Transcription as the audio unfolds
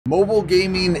Mobile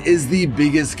gaming is the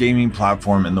biggest gaming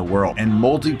platform in the world, and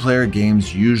multiplayer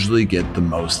games usually get the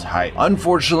most hype.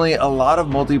 Unfortunately, a lot of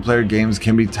multiplayer games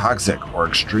can be toxic or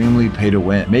extremely pay to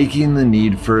win, making the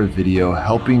need for a video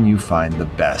helping you find the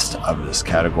best of this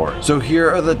category. So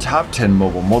here are the top 10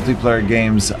 mobile multiplayer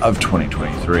games of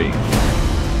 2023.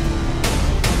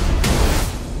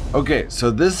 Okay,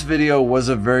 so this video was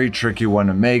a very tricky one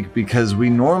to make because we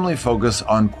normally focus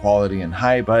on quality and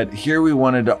hype, but here we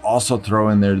wanted to also throw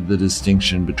in there the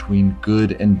distinction between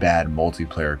good and bad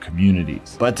multiplayer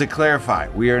communities. But to clarify,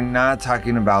 we are not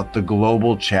talking about the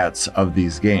global chats of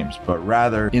these games, but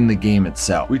rather in the game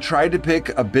itself. We tried to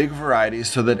pick a big variety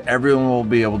so that everyone will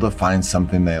be able to find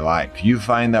something they like. If you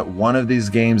find that one of these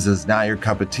games is not your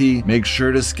cup of tea, make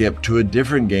sure to skip to a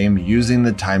different game using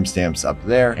the timestamps up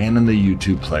there and in the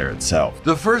YouTube player itself.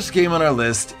 The first game on our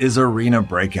list is Arena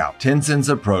Breakout, Tencent's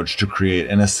approach to create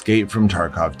an escape from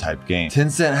Tarkov type game.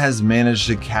 Tencent has managed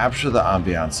to capture the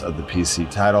ambiance of the PC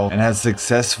title and has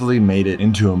successfully made it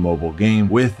into a mobile game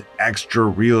with extra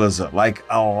realism, like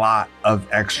a lot of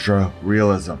extra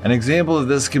realism. An example of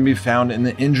this can be found in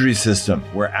the injury system,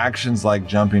 where actions like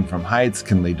jumping from heights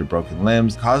can lead to broken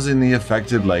limbs, causing the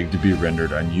affected leg to be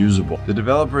rendered unusable. The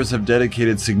developers have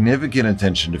dedicated significant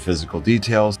attention to physical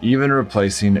details, even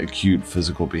replacing acute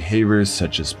physical behaviors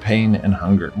such as pain and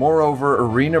hunger. Moreover,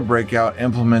 Arena Breakout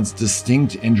implements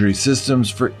distinct injury systems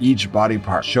for each body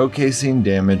part, showcasing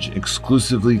damage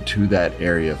exclusively to that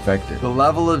area affected. The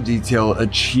level of detail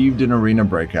achieved in Arena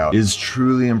Breakout is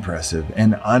truly impressive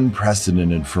and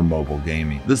unprecedented for mobile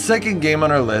gaming. The second game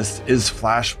on our list is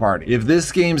Flash Party. If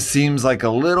this game seems like a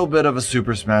little bit of a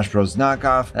Super Smash Bros.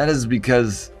 Knockoff, that is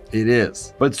because it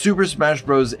is. But Super Smash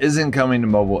Bros. Isn't coming to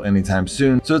mobile anytime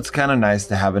soon, so it's kind of nice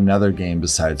to have another game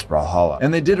besides Brawlhalla.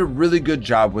 And they did a really good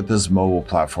job with this mobile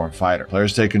platform fighter.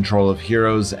 Players take control of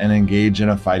heroes and engage in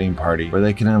a fighting party where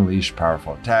they can unleash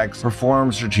powerful attacks,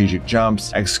 perform strategic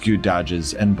jumps, execute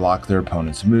dodges, and block their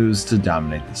opponent's moves to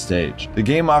dominate the stage. The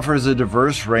game offers a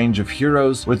diverse range of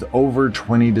heroes with over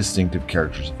 20 distinctive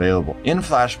characters available. In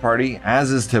Flash Party,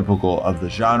 as is typical of the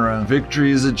genre,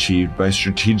 victory is achieved by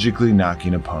strategically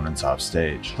knocking opponents off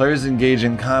stage. Players engage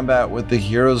in combat with the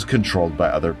heroes controlled by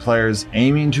other players,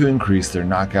 aiming to increase their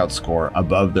knockout score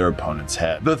above their opponent's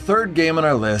head. The third game on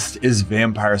our list is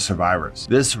Vampire Survivors.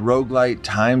 This roguelite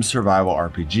time survival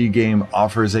RPG game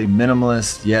offers a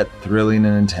minimalist yet thrilling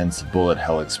and intense bullet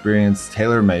hell experience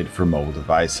tailor-made for mobile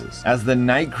devices. As the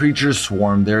night creatures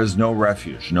swarm, there is no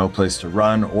refuge, no place to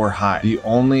run or hide. The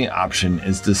only option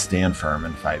is to stand firm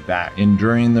and fight back,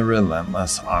 enduring the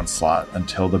relentless onslaught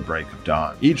until the break of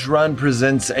dawn. Each run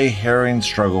presents a harrowing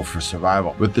struggle for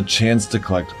survival, with the chance to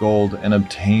collect gold and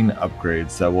obtain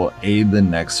upgrades that will aid the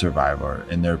next survivor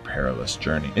in their perilous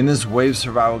journey. In this wave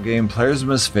survival game, players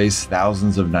must face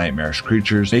thousands of nightmarish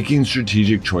creatures, making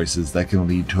strategic choices that can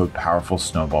lead to a powerful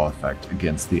snowball effect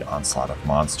against the onslaught of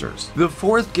monsters. The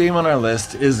fourth game on our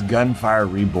list is Gunfire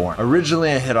Reborn.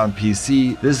 Originally a hit on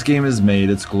PC, this game has made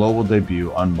its global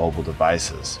debut on mobile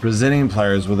devices, presenting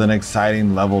players with an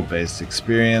exciting level-based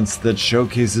experience that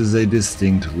showcases a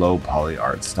distinct low poly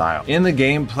art style. In the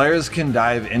game, players can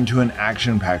dive into an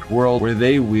action-packed world where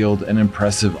they wield an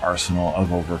impressive arsenal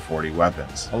of over 40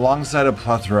 weapons, alongside a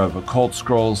plethora of occult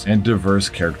scrolls and diverse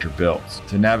character builds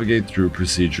to navigate through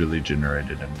procedurally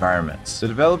generated environments. The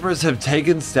developers have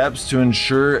taken steps to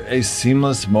ensure a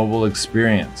seamless mobile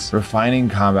experience, refining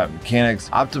combat mechanics,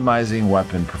 optimizing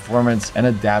weapon performance, and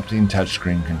adapting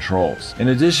touchscreen controls. In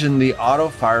addition, the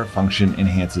auto-fire function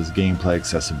enhances gameplay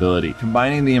accessibility.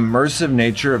 Combining the immersive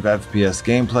nature of FPS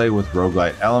gameplay with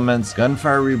roguelite elements,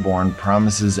 Gunfire Reborn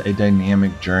promises a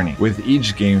dynamic journey, with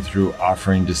each game through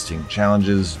offering distinct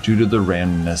challenges due to the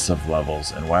randomness of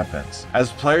levels and weapons.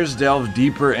 As players delve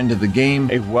deeper into the game,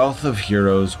 a wealth of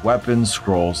heroes, weapons,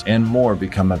 scrolls, and more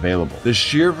become available. The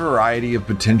sheer variety of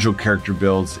potential character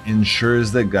builds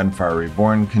ensures that Gunfire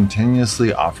Reborn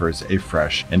continuously offers a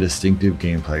fresh and distinctive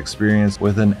gameplay experience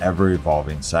with an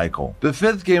ever-evolving cycle. The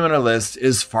fifth game on our list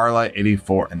is Farlight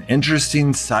 84, an interesting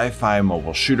sci-fi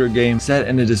mobile shooter game set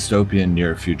in a dystopian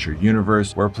near-future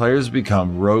universe where players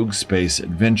become rogue space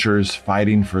adventurers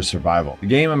fighting for survival. The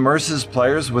game immerses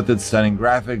players with its stunning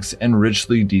graphics and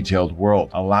richly detailed world,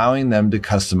 allowing them to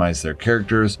customize their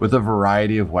characters with a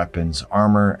variety of weapons,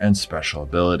 armor, and special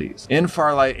abilities. In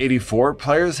Farlight 84,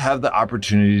 players have the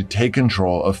opportunity to take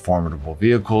control of formidable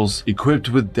vehicles equipped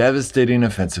with devastating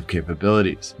offensive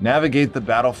capabilities, navigate the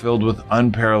battlefield with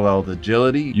unparalleled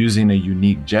agility using a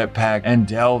unique jetpack, and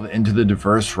delve into the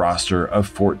diverse roster of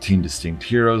 14 distinct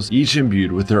heroes, each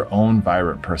imbued with their own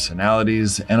vibrant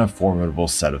personalities and a formidable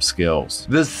set of skills.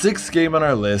 The sixth game on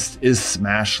our list is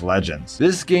Smash Legends.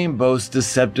 This game boasts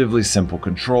deceptively simple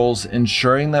controls,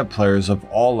 ensuring that players of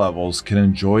all levels can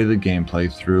enjoy the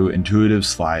gameplay through intuitive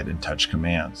slide and touch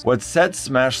commands. What sets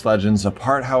Smash Legends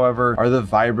apart, however, are the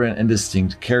vibrant and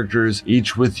distinct characters,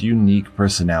 each with unique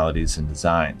personalities and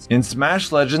designs. In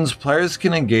Smash Legends, players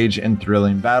can engage in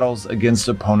thrilling battles against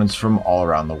opponents from all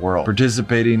around the world,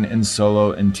 participating in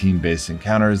solo and team-based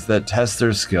encounters that test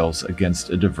their skills against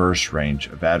a diverse range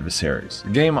of adversaries.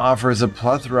 The game offers a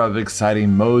plethora of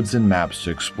exciting modes and maps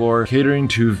to explore, catering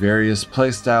to various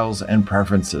playstyles and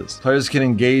preferences. Players can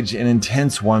engage in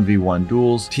intense 1v1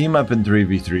 duels, team up in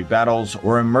 3v3 battles,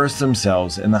 or immerse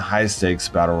themselves in the high-stakes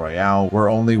battle royale where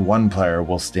only one player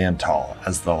will stand tall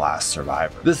as the last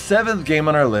survivor. The seventh game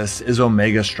on our list is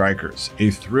Omega Strikers, a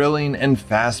thrilling and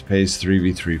fast-paced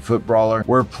 3v3 foot brawler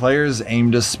where players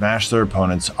aim to smash their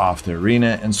opponents off the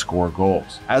arena and score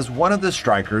goals. As one of the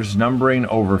strikers, numbering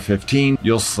over 15,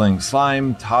 you'll sling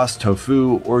slime, toss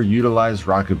tofu, or utilize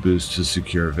rocket boost to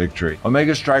secure victory.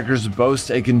 Omega Strikers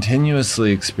boast a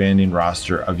continuously expanding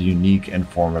roster of unique and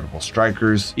formidable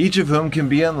strikers, each of whom can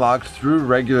be unlocked through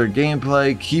regular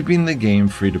gameplay, keeping the game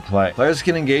free to play. Players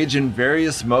can engage in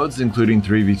various modes including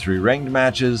 3v3 ranked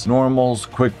matches, normals,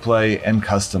 quick play, and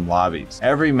custom lobbies.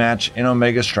 Every match in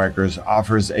Omega Strikers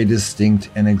offers a distinct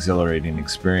and exhilarating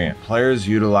experience. Players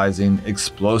utilizing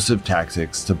explosive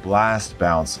tactics to blast,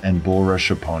 bounce, and bull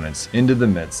rush opponents into the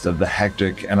midst of the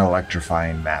hectic and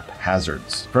electrifying map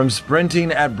hazards. From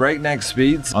sprinting at breakneck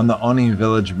speeds on the Oni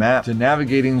Village map to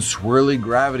navigating swirly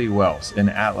gravity wells in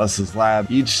Atlas's lab,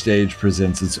 each stage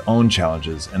presents its own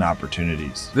challenges and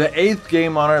opportunities. The eighth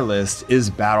game on our list is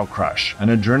Battle Crush, an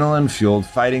adrenaline-fueled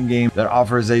fighting game that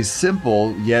offers a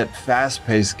simple yet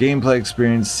fast-paced gameplay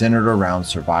experience centered around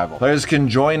survival. Players can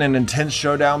join an intense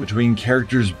showdown between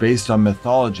characters based on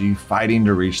mythology fighting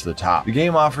to reach the top. The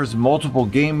game offers multiple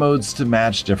game modes to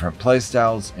match different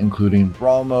playstyles, including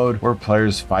Brawl mode, where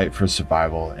players fight for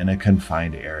survival in a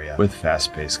confined area with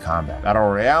fast-paced combat. Battle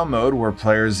Royale mode, where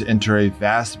players enter a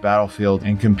vast battlefield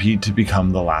and compete to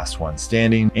become the last one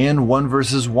standing, and 1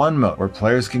 vs 1 mode, where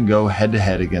players can go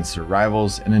head-to-head against their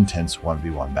rivals in intense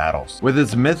 1v1 battles. With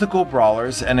its mythical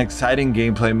brawlers and exciting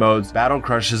gameplay modes, Battle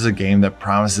Crush is a game that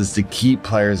promises to keep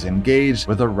players engaged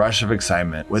with a rush of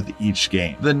excitement with each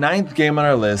game. The ninth game on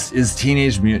our list is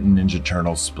Teenage Mutant Ninja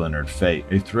Turtles Splintered Fate,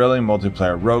 a thrilling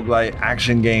multiplayer roguelite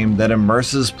action game that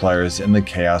immerses players in the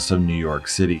chaos of New York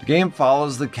City. The game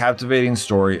follows the captivating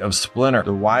story of Splinter,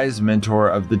 the wise mentor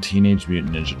of the Teenage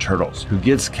Mutant Ninja Turtles, who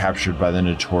gets captured by the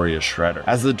notorious Shredder.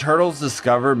 As the Turtles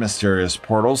discover mysterious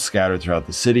portals scattered throughout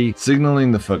the city,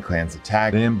 signaling the Foot Clan's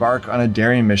attack, they embark on a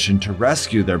daring mission to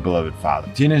rescue their beloved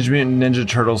father. Teenage Mutant Ninja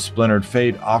Turtles Splintered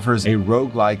Fate offers a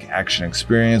roguelike action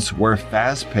experience where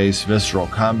fast-paced visceral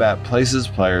combat places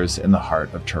players in the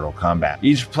heart of turtle combat.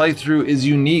 Each playthrough is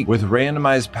unique with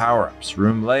randomized power-ups,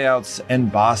 room layouts,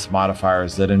 and boss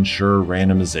modifiers that ensure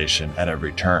randomization at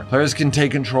every turn. Players can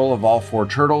take control of all 4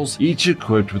 turtles, each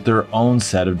equipped with their own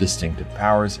set of distinctive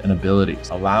powers and abilities,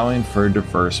 allowing for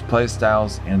diverse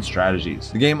playstyles and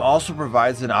strategies. The game also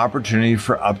provides an opportunity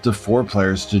for up to 4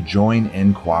 players to join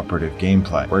in cooperative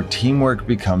gameplay, where teamwork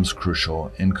becomes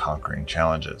crucial in conquering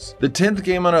challenges. The 10th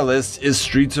game on our list is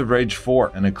Streets of Rage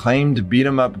 4, an acclaimed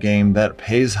beat-em-up game that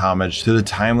pays homage to the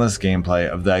timeless gameplay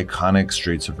of the iconic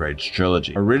Streets of Rage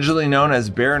trilogy. Originally known as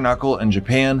Bare Knuckle in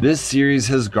Japan, this series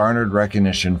has garnered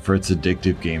recognition for its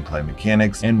addictive gameplay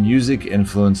mechanics and music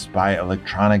influenced by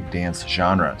electronic dance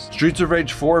genres. Streets of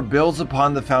Rage 4 builds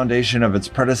upon the foundation of its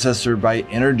predecessor by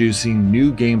introducing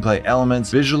new gameplay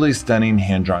elements, visually stunning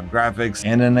hand-drawn graphics,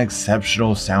 and an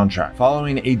exceptional soundtrack.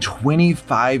 Following a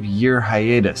 25-year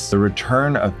hiatus, the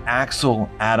return of Axel,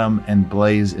 Adam, and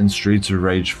Blaze in Streets of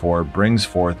Rage 4 brings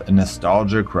forth a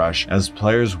nostalgic rush as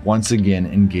players once again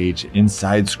engage in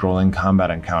side-scrolling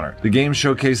combat encounters. The game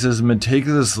showcases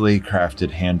meticulously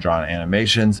crafted hand-drawn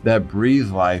animations that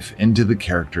breathe life into the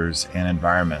characters and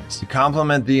environments. To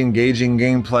complement the engaging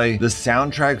gameplay, the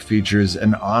soundtrack features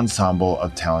an ensemble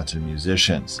of talented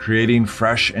musicians, creating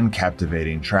fresh and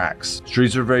captivating tracks.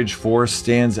 Streets of Rage 4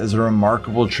 stands as a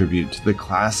remarkable tribute to the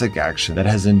classic action that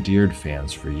has endeared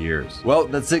fans for years. Well,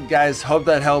 that's it guys, hope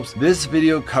that helps. This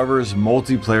video covers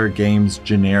multiplayer games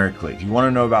generically. If you want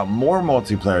to know about more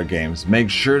multiplayer games, make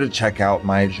sure to check out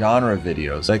my genre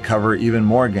videos that cover even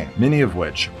more games, many of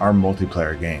which are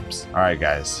multiplayer games. Alright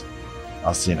guys,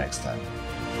 I'll see you next time.